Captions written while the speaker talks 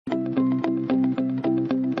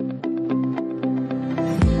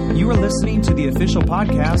are listening to the official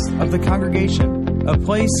podcast of the congregation, A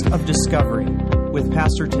Place of Discovery, with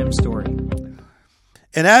Pastor Tim Storey.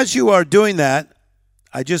 And as you are doing that,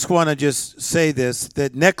 I just want to just say this,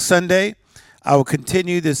 that next Sunday, I will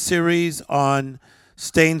continue this series on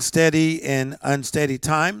staying steady in unsteady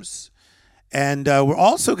times. And we're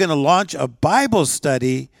also going to launch a Bible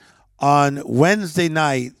study on Wednesday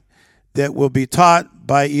night that will be taught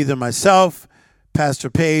by either myself, Pastor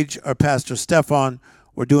Paige, or Pastor Stefan.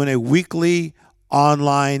 We're doing a weekly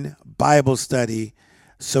online Bible study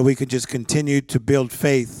so we can just continue to build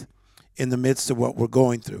faith in the midst of what we're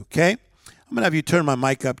going through, okay? I'm going to have you turn my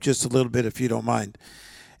mic up just a little bit if you don't mind.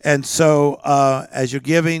 And so as you're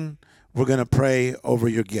giving, we're going to pray over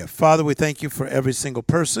your gift. Father, we thank you for every single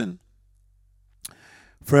person,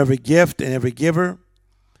 for every gift and every giver.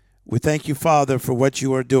 We thank you, Father, for what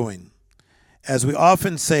you are doing. As we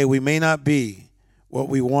often say, we may not be what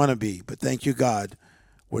we want to be, but thank you, God,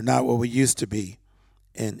 we're not what we used to be.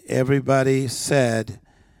 And everybody said,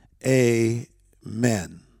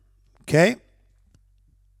 amen. Okay?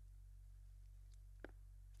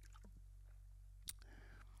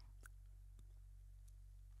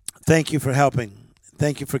 Thank you for helping.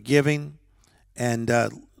 Thank you for giving. And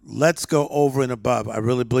let's go over and above. I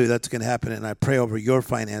really believe that's going to happen, and I pray over your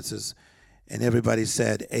finances. And everybody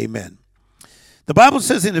said, amen. The Bible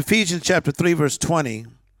says in Ephesians chapter 3, verse 20,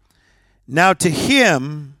 now to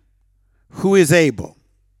him who is able.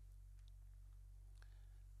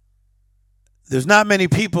 There's not many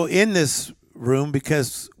people in this room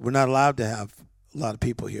because we're not allowed to have a lot of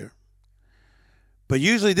people here. But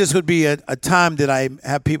usually this would be a time that I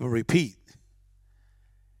have people repeat.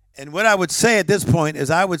 And what I would say at this point is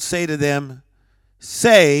I would say to them,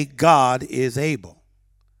 say God is able.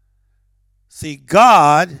 See,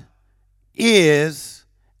 God is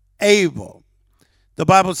able. The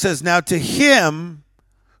Bible says, now to him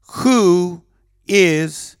who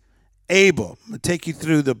is able. I'm going to take you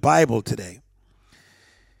through the Bible today.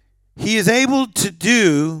 He is able to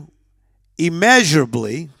do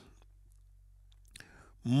immeasurably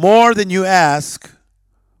more than you ask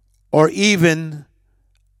or even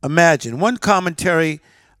imagine. One commentary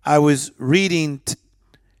I was reading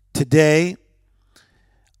today,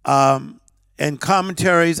 and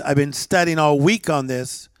commentaries I've been studying all week on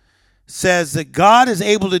this, says that God is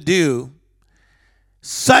able to do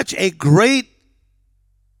such a great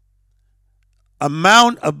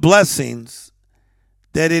amount of blessings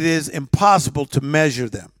that it is impossible to measure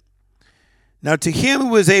them. Now, to him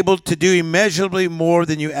who is able to do immeasurably more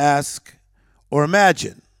than you ask or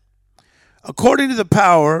imagine, according to the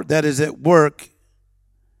power that is at work,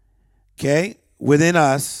 okay, within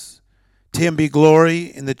us, to him be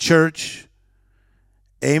glory in the church.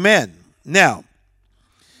 Amen. Now,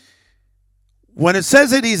 when it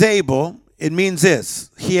says that he's able, it means this.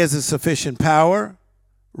 He has a sufficient power,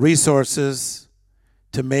 resources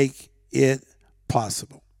to make it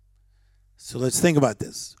possible. So let's think about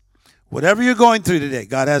this. Whatever you're going through today,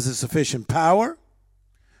 God has a sufficient power,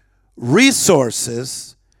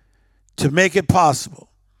 resources to make it possible.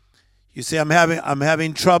 You say, I'm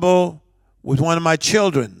having trouble with one of my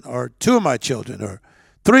children, or two of my children, or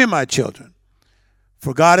three of my children.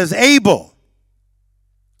 For God is able.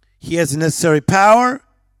 He has the necessary power,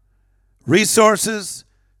 resources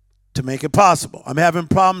to make it possible. I'm having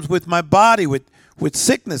problems with my body, with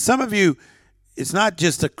sickness. Some of you, it's not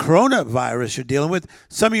just a coronavirus you're dealing with.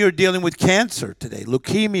 Some of you are dealing with cancer today,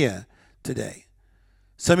 leukemia today.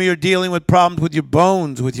 Some of you are dealing with problems with your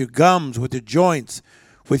bones, with your gums, with your joints,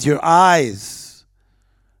 with your eyes.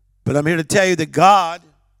 But I'm here to tell you that God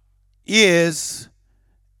is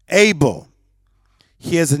able.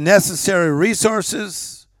 He has the necessary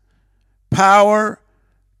resources, power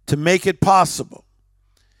to make it possible.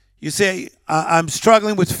 You say, I'm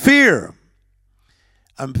struggling with fear.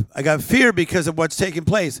 I got fear because of what's taking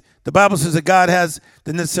place. The Bible says that God has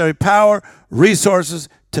the necessary power, resources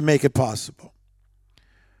to make it possible.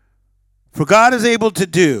 For God is able to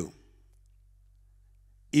do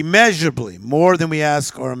immeasurably more than we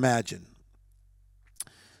ask or imagine.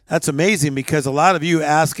 That's amazing because a lot of you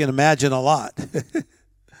ask and imagine a lot.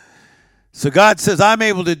 So God says, I'm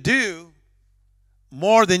able to do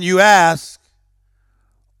more than you ask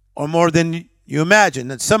or more than you imagine.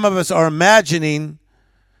 And some of us are imagining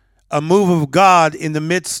a move of God in the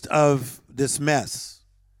midst of this mess.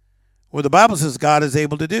 Well, the Bible says God is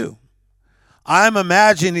able to do. I'm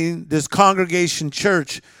imagining this congregation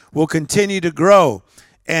church will continue to grow.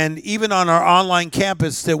 And even on our online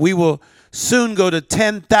campus, that we will soon go to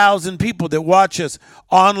 10,000 people that watch us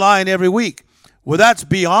online every week. Well, that's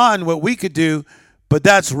beyond what we could do, but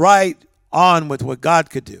that's right on with what God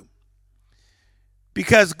could do.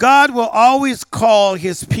 Because God will always call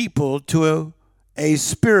his people to a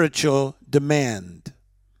spiritual demand.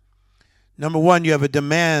 Number one, you have a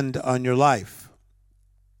demand on your life.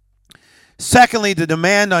 Secondly, the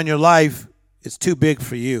demand on your life is too big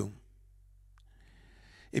for you.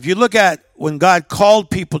 If you look at when God called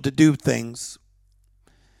people to do things,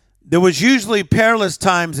 there was usually perilous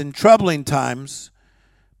times and troubling times,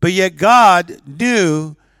 but yet God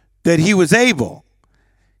knew that he was able.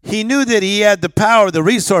 He knew that he had the power, the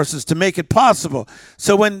resources to make it possible.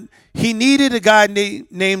 So when he needed a guy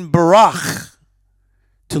named Barak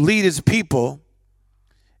to lead his people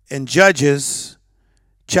in Judges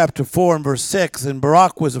chapter 4 and verse 6, and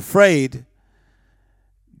Barak was afraid,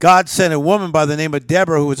 God sent a woman by the name of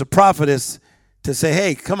Deborah, who was a prophetess, to say,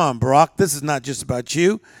 hey, come on, Barak, this is not just about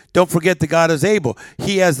you. Don't forget that God is able.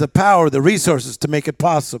 He has the power, the resources to make it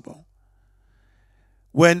possible.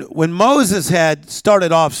 When Moses had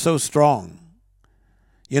started off so strong,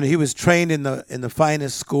 he was trained in the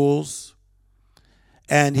finest schools,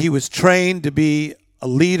 and he was trained to be a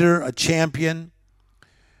leader, a champion,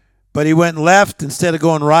 but he went left instead of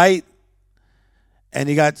going right, and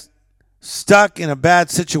he got stuck in a bad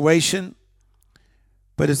situation.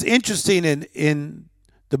 But it's interesting in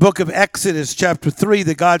the book of Exodus chapter 3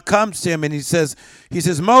 that God comes to him and he says,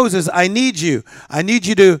 Moses, I need you. I need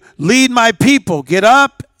you to lead my people. Get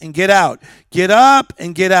up and get out. Get up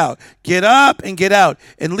and get out. Get up and get out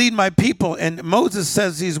and lead my people. And Moses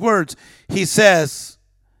says these words. He says,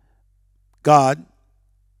 God,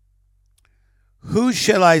 who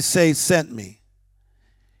shall I say sent me?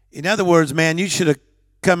 In other words, man, you should have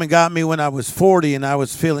come and got me when I was 40 and I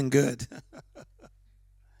was feeling good.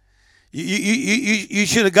 You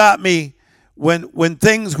should have got me when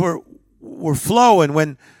things were flowing,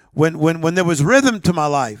 when there was rhythm to my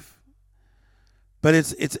life. But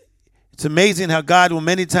it's amazing how God will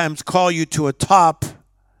many times call you to a top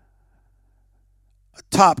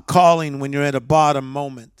calling when you're at a bottom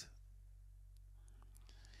moment.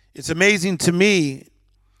 It's amazing to me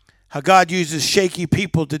how God uses shaky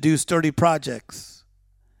people to do sturdy projects.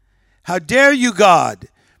 How dare you, God,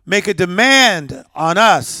 make a demand on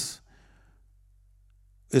us,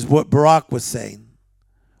 is what Barak was saying.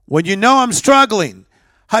 When you know I'm struggling,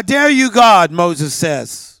 how dare you, God, Moses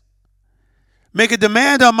says, make a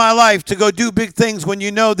demand on my life to go do big things when you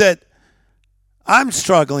know that I'm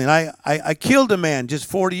struggling. I killed a man just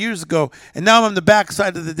 40 years ago, and now I'm on the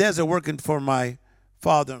backside of the desert working for my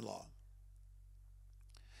father-in-law.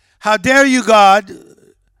 How dare you, God,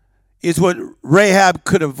 is what Rahab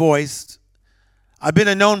could have voiced. I've been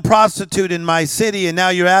a known prostitute in my city, and now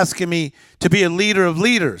you're asking me to be a leader of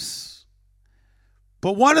leaders.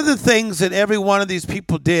 But one of the things that every one of these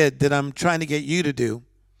people did that I'm trying to get you to do,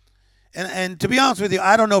 and to be honest with you,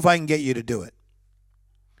 I don't know if I can get you to do it.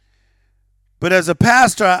 But as a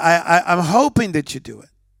pastor, I'm hoping that you do it.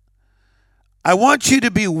 I want you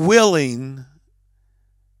to be willing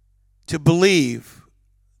to believe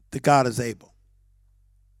that God is able.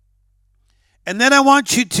 And then I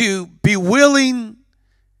want you to be willing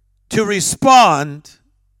to respond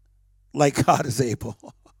like God is able.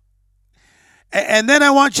 And then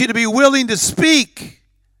I want you to be willing to speak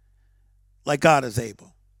like God is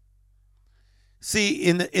able. See,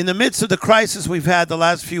 in the midst of the crisis we've had the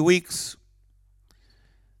last few weeks,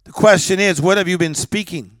 the question is, what have you been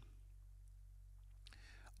speaking?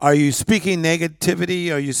 Are you speaking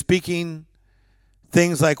negativity? Are you speaking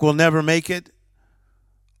things like we'll never make it?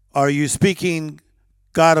 Are you speaking,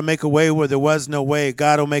 God will make a way where there was no way.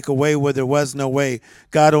 God will make a way where there was no way.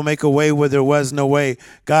 God will make a way where there was no way.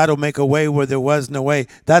 God will make a way where there was no way.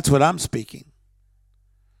 That's what I'm speaking.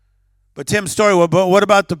 But Tim Storey, what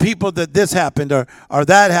about the people that this happened or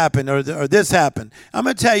that happened or this happened? I'm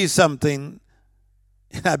going to tell you something,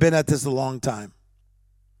 and I've been at this a long time.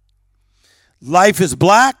 Life is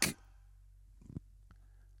black.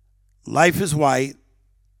 Life is white.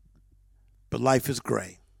 But life is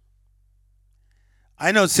gray.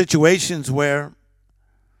 I know situations where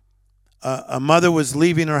a mother was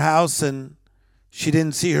leaving her house and she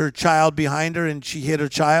didn't see her child behind her and she hit her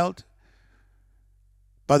child.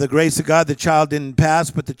 By the grace of God, the child didn't pass,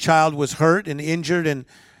 but the child was hurt and injured and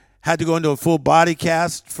had to go into a full body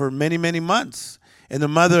cast for many, many months. And the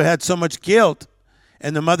mother had so much guilt.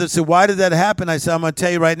 And the mother said, why did that happen? I said, I'm going to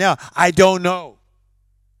tell you right now, I don't know.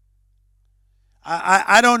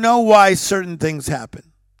 I don't know why certain things happen.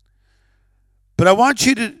 But I want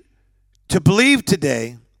you to believe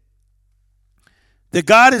today that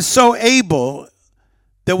God is so able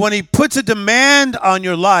that when he puts a demand on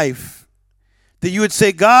your life, that you would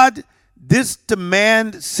say, God, this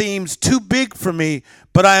demand seems too big for me,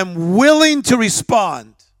 but I am willing to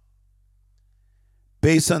respond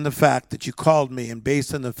based on the fact that you called me and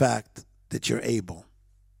based on the fact that you're able.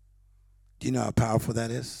 Do you know how powerful that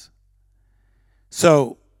is?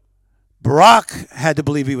 So Barak had to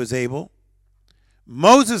believe he was able.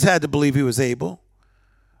 Moses had to believe he was able.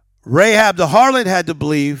 Rahab the harlot had to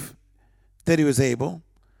believe that he was able.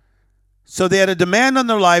 So they had a demand on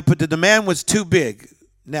their life, but the demand was too big.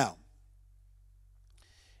 Now,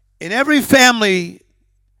 in every family,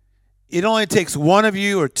 it only takes one of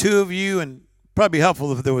you or two of you, and probably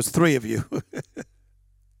helpful if there was three of you,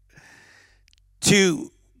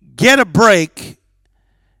 to get a break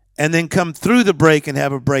and then come through the break and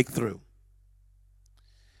have a breakthrough.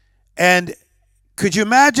 And could you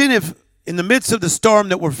imagine if in the midst of the storm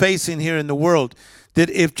that we're facing here in the world, that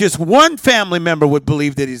if just one family member would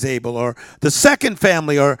believe that he's able, or the second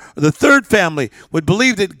family or the third family would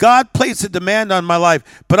believe that God placed a demand on my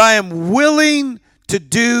life, but I am willing to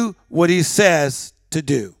do what he says to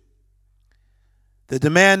do. The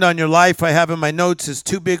demand on your life, I have in my notes, is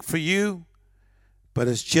too big for you, but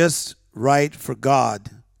it's just right for God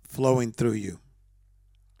flowing through you.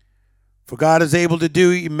 For God is able to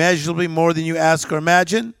do immeasurably more than you ask or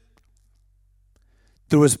imagine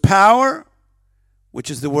through his power, which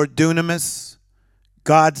is the word dunamis,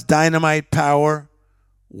 God's dynamite power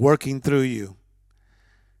working through you.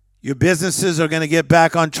 Your businesses are going to get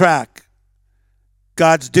back on track.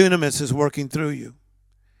 God's dunamis is working through you.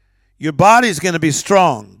 Your body's going to be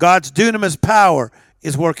strong. God's dunamis power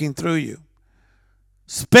is working through you.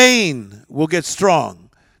 Spain will get strong.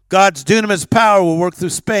 God's dunamis power will work through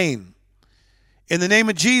Spain. In the name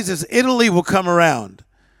of Jesus, Italy will come around.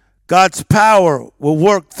 God's power will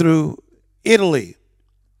work through Italy.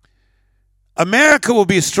 America will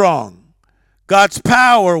be strong. God's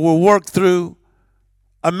power will work through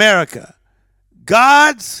America.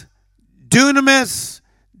 God's dunamis,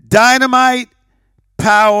 dynamite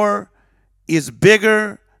power is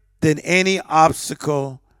bigger than any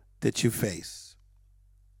obstacle that you face.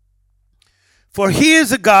 For he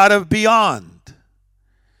is a God of beyond.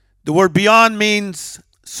 The word beyond means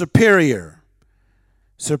superior,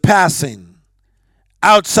 surpassing,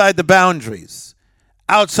 outside the boundaries,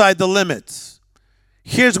 outside the limits.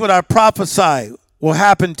 Here's what I prophesy will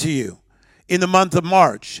happen to you in the month of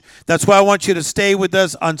March. That's why I want you to stay with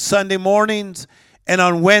us on Sunday mornings and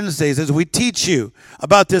on Wednesdays as we teach you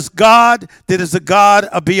about this God that is a God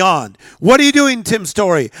of beyond. What are you doing, Tim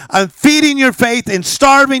Storey? I'm feeding your faith and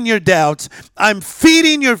starving your doubts. I'm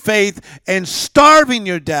feeding your faith and starving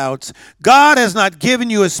your doubts. God has not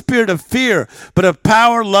given you a spirit of fear, but of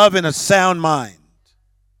power, love, and a sound mind.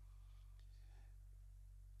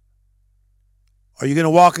 Are you going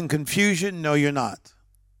to walk in confusion? No, you're not.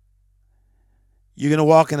 You're going to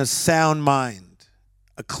walk in a sound mind,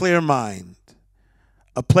 a clear mind,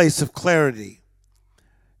 a place of clarity,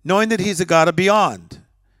 knowing that he's a God of beyond,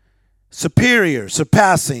 superior,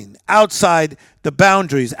 surpassing, outside the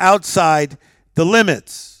boundaries, outside the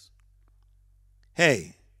limits.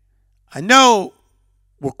 Hey, I know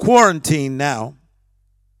we're quarantined now.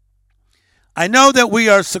 I know that we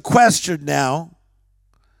are sequestered now.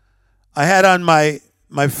 I had on my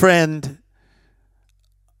friend,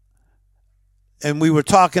 and we were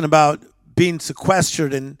talking about being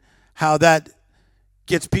sequestered and how that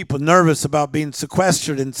gets people nervous about being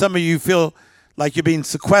sequestered. And some of you feel like you're being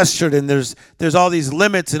sequestered, and there's all these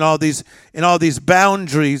limits and all these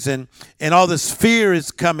boundaries, and all this fear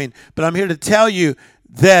is coming. But I'm here to tell you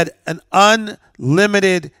that an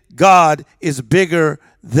unlimited God is bigger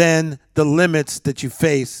than the limits that you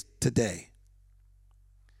face today.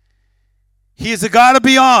 He is a God of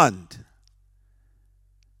beyond.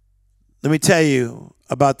 Let me tell you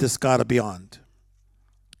about this God of beyond.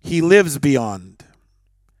 He lives beyond.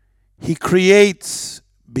 He creates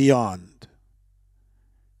beyond.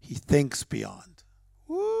 He thinks beyond.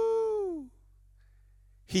 Woo!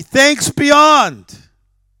 He thinks beyond.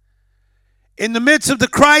 In the midst of the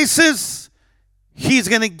crisis, he's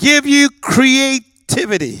going to give you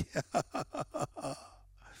creativity.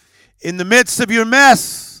 In the midst of your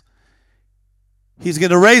mess, he's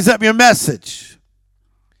going to raise up your message.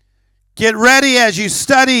 Get ready as you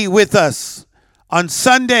study with us on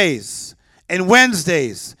Sundays and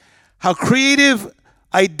Wednesdays, how creative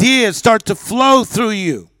ideas start to flow through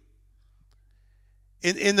you.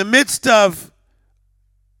 In the midst of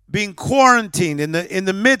being quarantined, in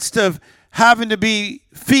the midst of having to be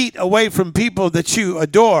feet away from people that you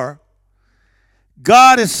adore,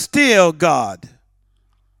 God is still God.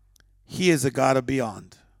 He is a God of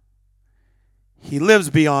beyond. He lives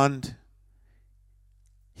beyond.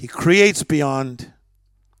 He creates beyond.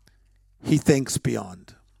 He thinks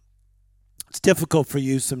beyond. It's difficult for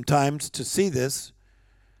you sometimes to see this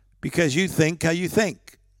because you think how you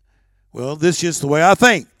think. Well, this is just the way I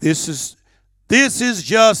think. This is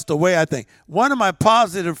just the way I think. One of my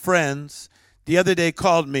positive friends the other day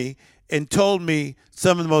called me and told me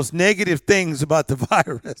some of the most negative things about the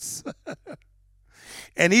virus.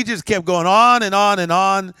 And he just kept going on and on and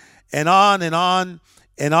on and on and on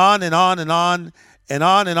and on and on and on and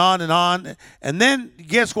on and on and on. And then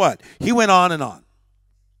guess what? He went on and on.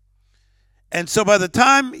 And so by the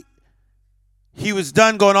time he was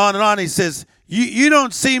done going on and on, he says, you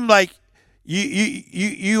don't seem like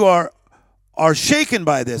you are shaken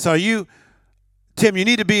by this. Are you, Tim? You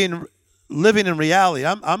need to be living in reality.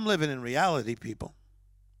 I'm living in reality, people.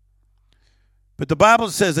 But the Bible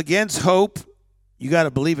says against hope, you got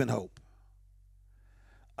to believe in hope.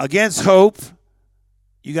 Against hope,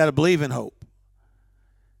 you got to believe in hope.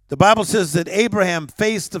 The Bible says that Abraham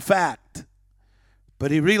faced the fact,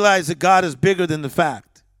 but he realized that God is bigger than the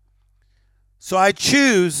fact. So I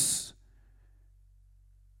choose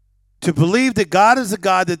to believe that God is a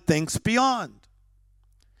God that thinks beyond.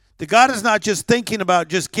 That God is not just thinking about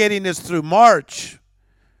just getting us through March,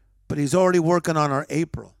 but he's already working on our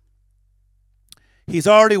April. He's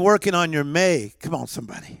already working on your May. Come on,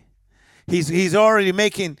 somebody. He's already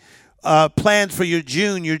making plans for your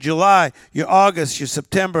June, your July, your August, your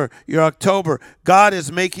September, your October. God is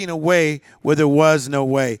making a way where there was no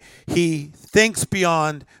way. He thinks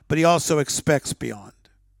beyond, but he also expects beyond.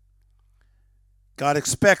 God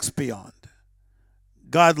expects beyond.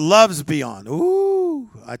 God loves beyond. Ooh,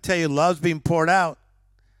 I tell you, love's being poured out.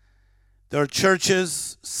 There are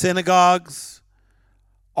churches, synagogues,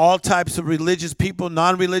 all types of religious people,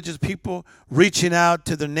 non-religious people, reaching out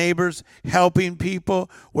to their neighbors, helping people.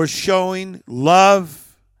 We're showing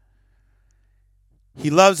love. He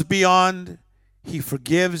loves beyond. He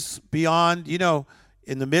forgives beyond. You know,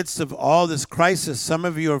 in the midst of all this crisis, some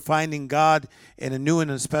of you are finding God in a new and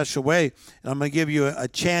a special way. And I'm going to give you a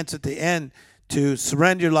chance at the end to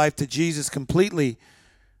surrender your life to Jesus completely.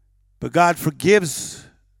 But God forgives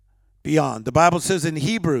beyond. The Bible says in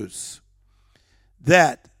Hebrews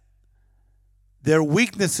that their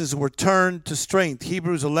weaknesses were turned to strength.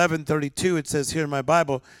 Hebrews 11:32, it says here in my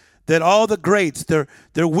Bible, that all the greats, their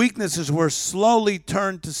weaknesses were slowly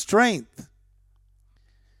turned to strength.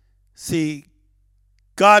 See,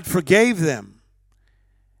 God forgave them,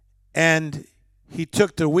 and he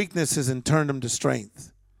took their weaknesses and turned them to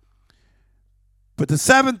strength. But the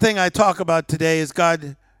seventh thing I talk about today is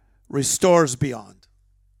God restores beyond.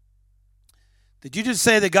 Did you just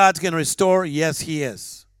say that God's going to restore? Yes, he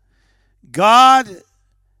is. God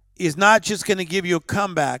is not just going to give you a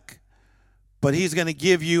comeback, but he's going to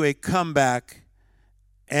give you a comeback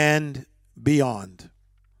and beyond.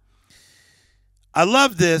 I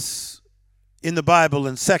love this in the Bible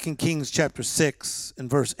in 2 Kings chapter 6 and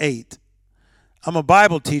verse 8. I'm a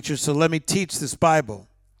Bible teacher, so let me teach this Bible.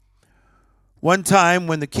 One time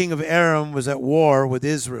when the king of Aram was at war with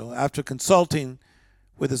Israel, after consulting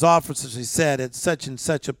with his officers, he said, at such and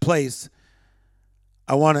such a place,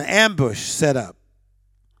 I want an ambush set up.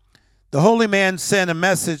 The holy man sent a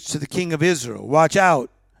message to the king of Israel. Watch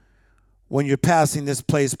out when you're passing this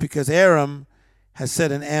place, because Aram has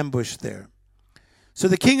set an ambush there. So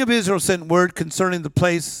the king of Israel sent word concerning the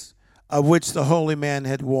place of which the holy man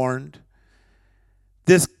had warned.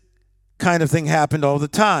 This kind of thing happened all the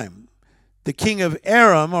time. The king of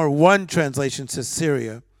Aram, or one translation says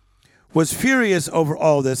Syria, was furious over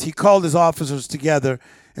all this. He called his officers together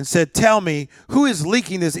and said, tell me, who is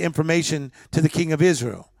leaking this information to the king of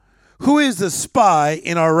Israel? Who is the spy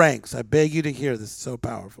in our ranks? I beg you to hear this. It's so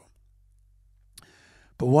powerful.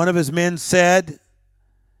 But one of his men said,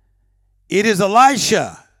 it is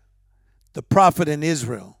Elisha, the prophet in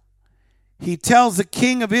Israel. He tells the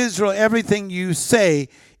king of Israel everything you say,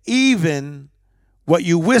 even what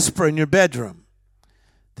you whisper in your bedroom.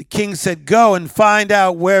 The king said, go and find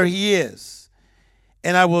out where he is,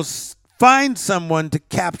 and I will find someone to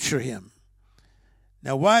capture him.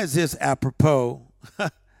 Now, why is this apropos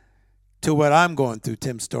to what I'm going through,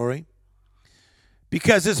 Tim Storey?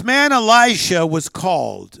 Because this man Elisha was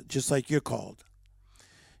called, just like you're called.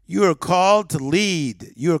 You are called to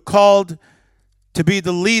lead. You are called to be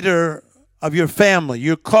the leader of your family.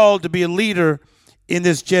 You're called to be a leader in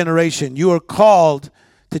this generation. You are called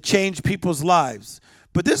to change people's lives.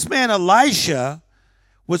 But this man Elisha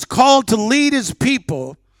was called to lead his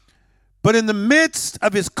people, but in the midst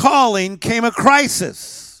of his calling came a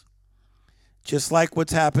crisis. Just like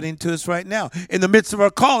what's happening to us right now. In the midst of our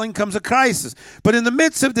calling comes a crisis. But in the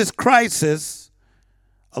midst of this crisis,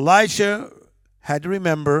 Elisha had to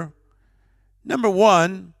remember, number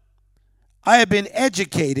one, I have been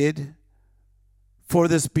educated for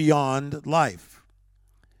this beyond life.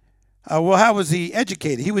 Well, how was he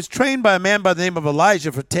educated? He was trained by a man by the name of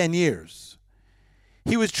Elijah for 10 years.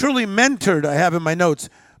 He was truly mentored, I have in my notes,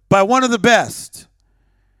 by one of the best.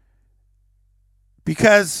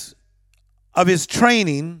 Because of his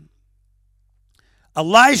training,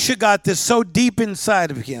 Elisha got this so deep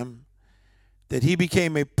inside of him that he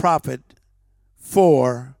became a prophet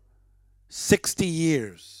for 60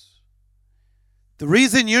 years. The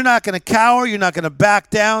reason you're not going to cower, you're not going to back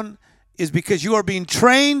down, is because you are being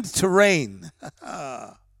trained to reign.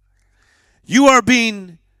 You are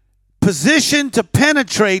being positioned to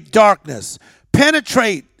penetrate darkness,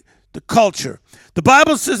 penetrate the culture. The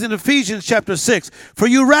Bible says in Ephesians chapter 6, for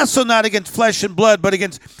you wrestle not against flesh and blood, but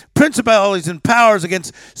against principalities and powers,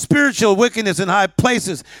 against spiritual wickedness in high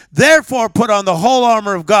places. Therefore put on the whole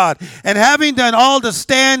armor of God, and having done all to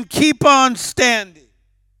stand, keep on standing.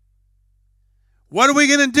 What are we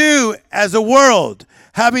going to do as a world?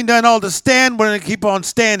 Having done all to stand, we're going to keep on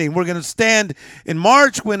standing. We're going to stand in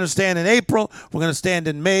March. We're going to stand in April. We're going to stand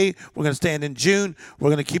in May. We're going to stand in June. We're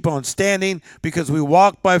going to keep on standing because we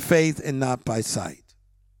walk by faith and not by sight.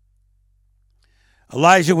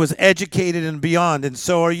 Elijah was educated and beyond, and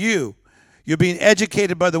so are you. You're being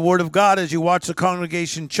educated by the Word of God as you watch the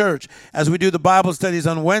Congregation Church. As we do the Bible studies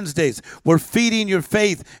on Wednesdays, we're feeding your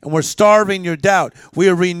faith and we're starving your doubt. We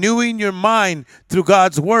are renewing your mind through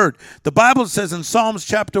God's Word. The Bible says in Psalms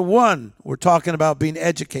chapter 1, we're talking about being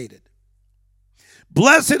educated.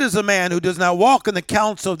 Blessed is the man who does not walk in the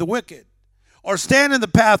counsel of the wicked, or stand in the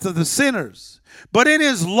path of the sinners, but in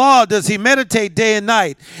his law does he meditate day and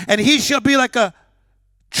night, and he shall be like a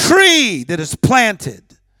tree that is planted.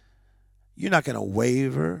 You're not going to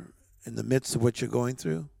waver in the midst of what you're going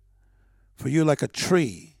through. For you're like a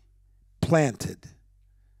tree planted.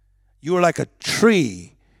 You are like a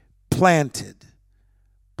tree planted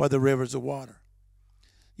by the rivers of water.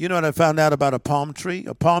 You know what I found out about a palm tree?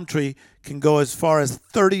 A palm tree can go as far as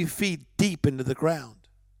 30 feet deep into the ground.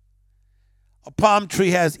 A palm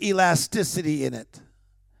tree has elasticity in it.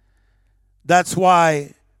 That's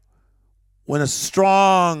why when a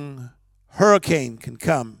strong hurricane can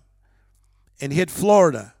come and hit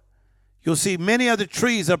Florida, you'll see many other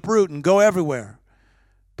trees uproot and go everywhere.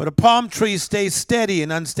 But a palm tree stays steady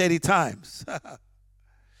in unsteady times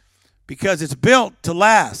because it's built to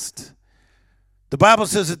last. The Bible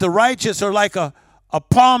says that the righteous are like a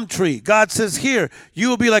palm tree. God says here, you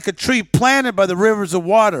will be like a tree planted by the rivers of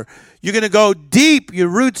water. You're going to go deep. Your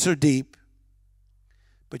roots are deep.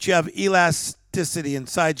 But you have elasticity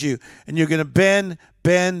inside you. And you're going to bend,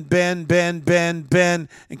 and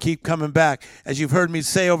keep coming back. As you've heard me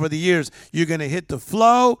say over the years, you're going to hit the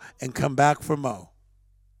flow and come back for more.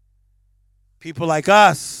 People like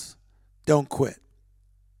us don't quit.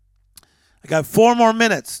 I got 4 more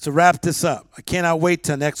minutes to wrap this up. I cannot wait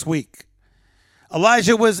till next week.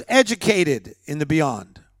 Elijah was educated in the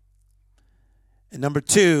beyond. And number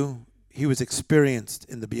 2, he was experienced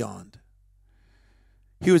in the beyond.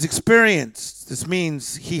 He was experienced. This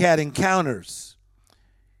means he had encounters.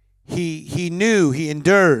 He knew, he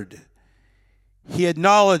endured. He had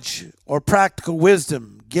knowledge or practical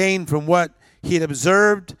wisdom gained from what he had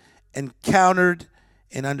observed, encountered,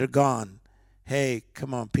 and undergone. Hey,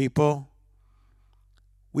 come on, people.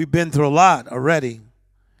 We've been through a lot already.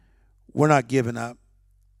 We're not giving up.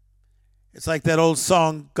 It's like that old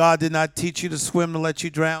song, God did not teach you to swim to let you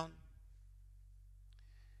drown.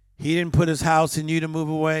 He didn't put his house in you to move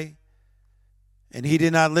away. And he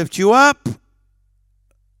did not lift you up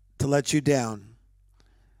to let you down.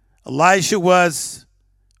 Elisha was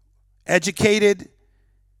educated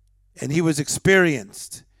and he was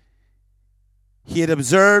experienced. He had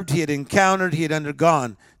observed, he had encountered, he had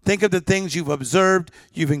undergone. Think of the things you've observed,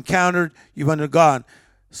 you've encountered, you've undergone.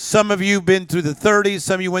 Some of you have been through the 30s,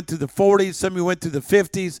 some of you went through the 40s, some of you went through the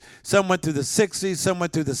 50s, some went through the 60s, some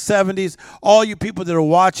went through the 70s. All you people that are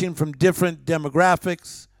watching from different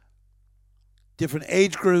demographics, different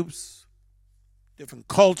age groups, different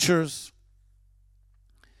cultures,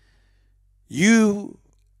 you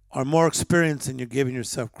are more experienced than you're giving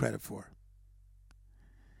yourself credit for.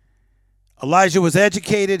 Elijah was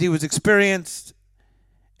educated, he was experienced,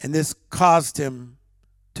 and this caused him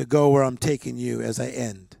to go where I'm taking you as I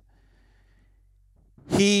end.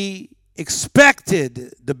 He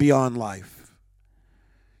expected the beyond life.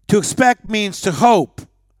 To expect means to hope,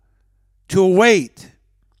 to await,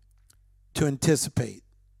 to anticipate.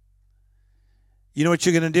 You know what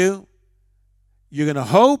you're going to do? You're going to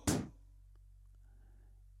hope.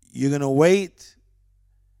 You're going to wait.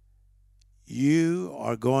 You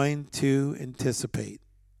are going to anticipate.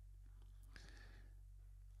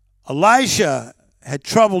 Elisha had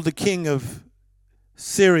troubled the king of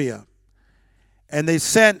Syria, and they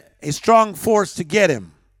sent a strong force to get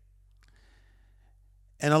him.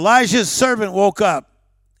 And Elijah's servant woke up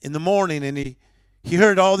in the morning, and he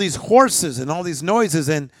heard all these horses and all these noises.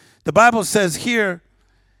 And the Bible says here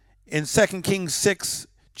in 2 Kings 6,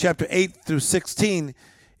 chapter 8 through 16,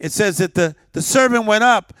 it says that the servant went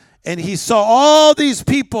up, and he saw all these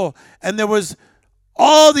people, and there was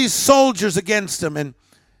all these soldiers against him. And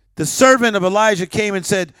the servant of Elijah came and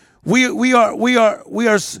said, we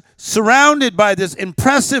are surrounded by this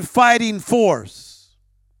impressive fighting force.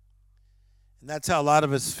 And that's how a lot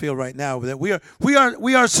of us feel right now, that we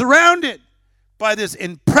are surrounded by this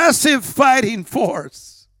impressive fighting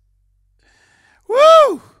force.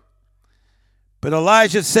 Woo! But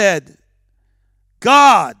Elijah said,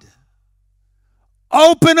 God,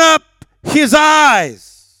 open up his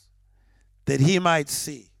eyes that he might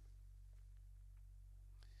see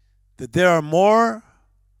that there are more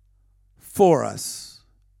for us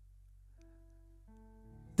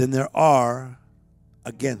than there are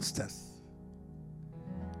against us.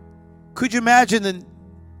 Could you imagine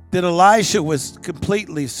that Elisha was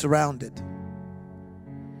completely surrounded?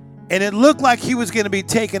 And it looked like he was going to be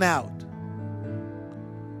taken out.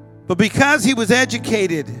 But because he was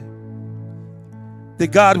educated that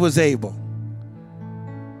God was able,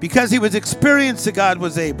 because he was experienced that God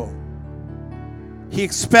was able, he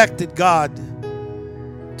expected God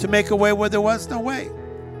to make a way where there was no way.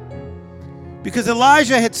 Because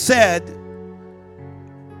Elijah had said,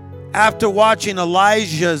 after watching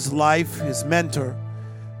Elijah's life, his mentor,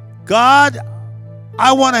 God,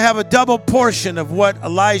 I want to have a double portion of what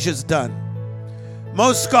Elijah's done.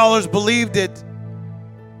 Most scholars believe that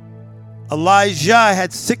Elijah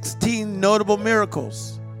had 16 notable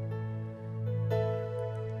miracles.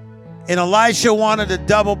 And Elisha wanted a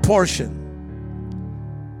double portion.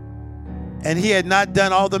 And he had not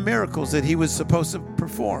done all the miracles that he was supposed to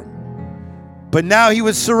perform. But now he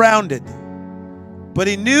was surrounded. But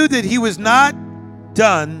he knew that he was not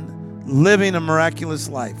done living a miraculous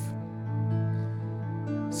life.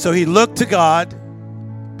 So he looked to God,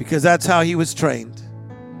 because that's how he was trained.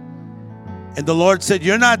 And the Lord said,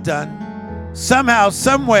 you're not done. Somehow,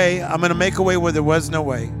 some way, I'm going to make a way where there was no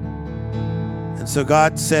way. And so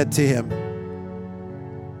God said to him,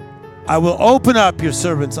 I will open up your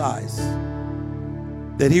servant's eyes,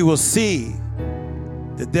 that he will see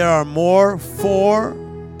that there are more for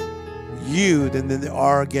you than there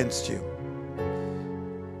are against you.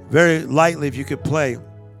 Very lightly, if you could play,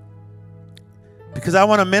 because I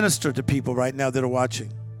want to minister to people right now that are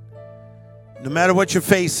watching. No matter what you're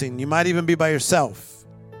facing, you might even be by yourself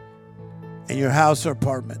in your house or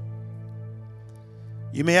apartment.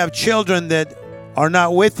 You may have children that are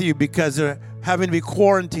not with you because they're having to be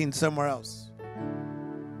quarantined somewhere else.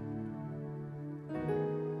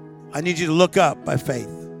 I need you to look up by faith.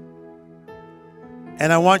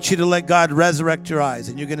 And I want you to let God resurrect your eyes.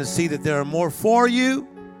 And you're going to see that there are more for you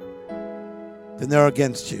than there are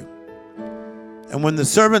against you. And when the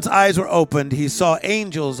servant's eyes were opened, he saw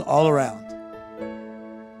angels all around.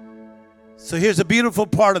 So here's a beautiful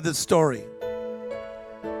part of this story.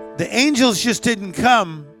 The angels just didn't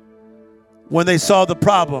come when they saw the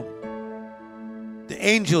problem. The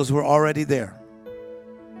angels were already there.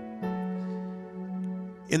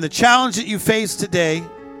 In the challenge that you face today,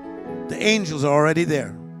 the angels are already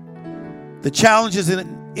there. The challenges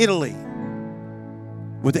in Italy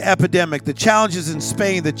with the epidemic, the challenges in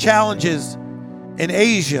Spain, the challenges in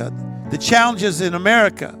Asia, the challenges in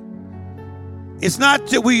America. It's not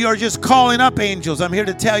that we are just calling up angels. I'm here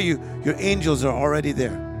to tell you, your angels are already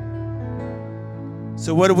there.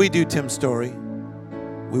 So what do, Tim Storey?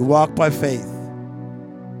 We walk by faith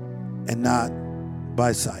and not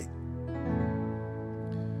by sight.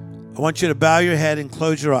 I want you to bow your head and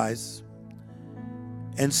close your eyes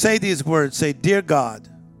and say these words. Say, Dear God,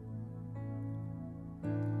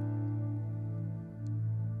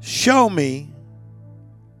 show me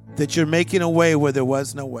that you're making a way where there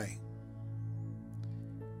was no way.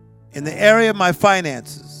 In the area of my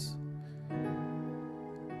finances,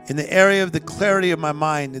 in the area of the clarity of my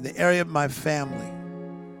mind, in the area of my family,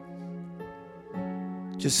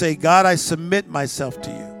 just say, God, I submit myself to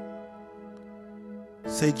you.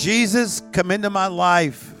 Say, Jesus, come into my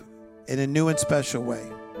life in a new and special way.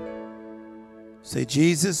 Say,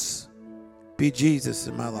 Jesus, be Jesus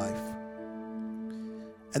in my life.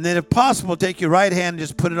 And then if possible, take your right hand and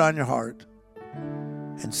just put it on your heart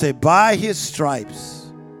and say, by his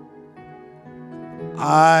stripes,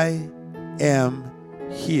 I am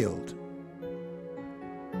healed.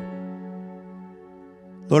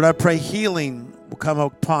 Lord, I pray healing will come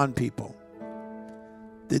upon people.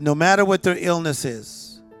 That no matter what their illness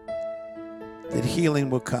is, that healing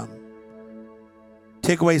will come.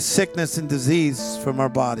 Take away sickness and disease from our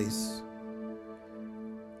bodies.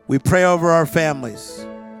 We pray over our families.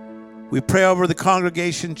 We pray over the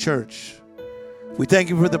Congregation Church. We thank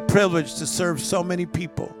you for the privilege to serve so many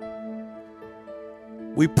people.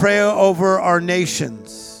 We pray over our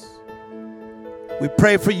nations. We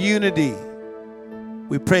pray for unity.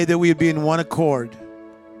 We pray that we would be in one accord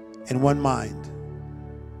and one mind.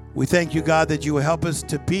 We thank you, God, that you will help us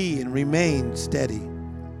to be and remain steady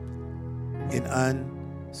in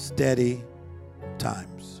unsteady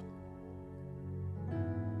times.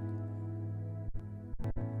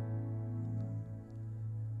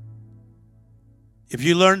 If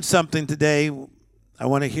you learned something today, I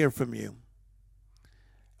want to hear from you.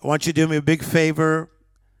 I want you to do me a big favor,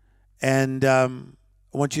 and I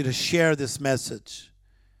want you to share this message.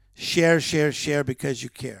 Share because you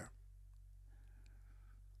care.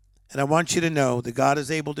 And I want you to know that God is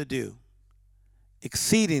able to do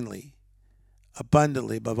exceedingly,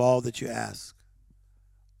 abundantly above all that you ask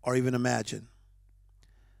or even imagine.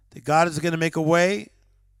 That God is going to make a way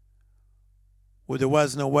where there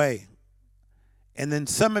was no way. And then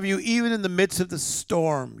some of you, even in the midst of the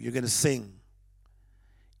storm, you're going to sing.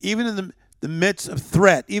 Even in the midst of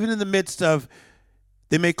threat, even in the midst of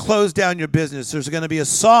they may close down your business, there's going to be a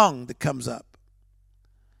song that comes up.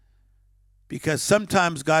 Because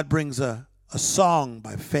sometimes God brings a song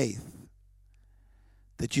by faith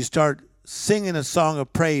that you start singing a song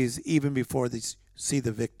of praise even before they see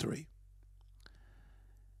the victory.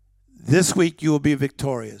 This week you will be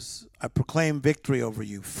victorious. I proclaim victory over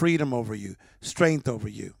you, freedom over you, strength over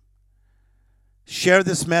you. Share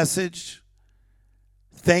this message.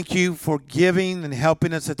 Thank you for giving and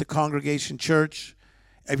helping us at the Congregation Church.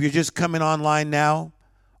 If you're just coming online now,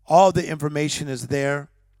 all the information is there.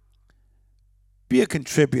 Be a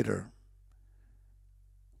contributor.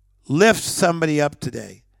 Lift somebody up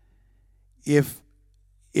today. If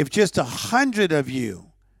just 100 of you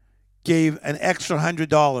gave an extra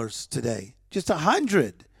 $100 today, just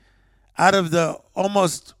 100 out of the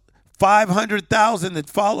almost 500,000 that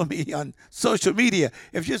follow me on social media,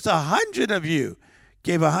 if just 100 of you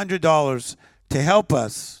gave $100 to help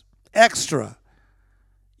us extra,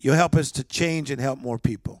 you'll help us to change and help more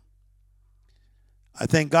people. I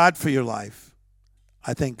thank God for your life.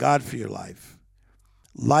 I thank God for your life.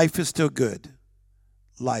 Life is still good.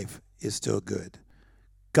 Life is still good.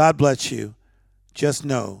 God bless you. Just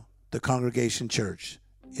know the Congregation Church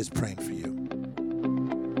is praying for you.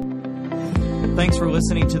 Thanks for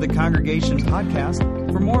listening to the Congregation Podcast.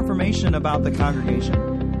 For more information about the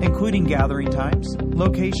Congregation, including gathering times,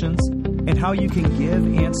 locations, and how you can give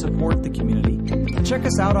and support the community, check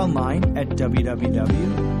us out online at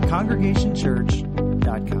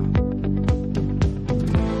www.congregationchurch.com.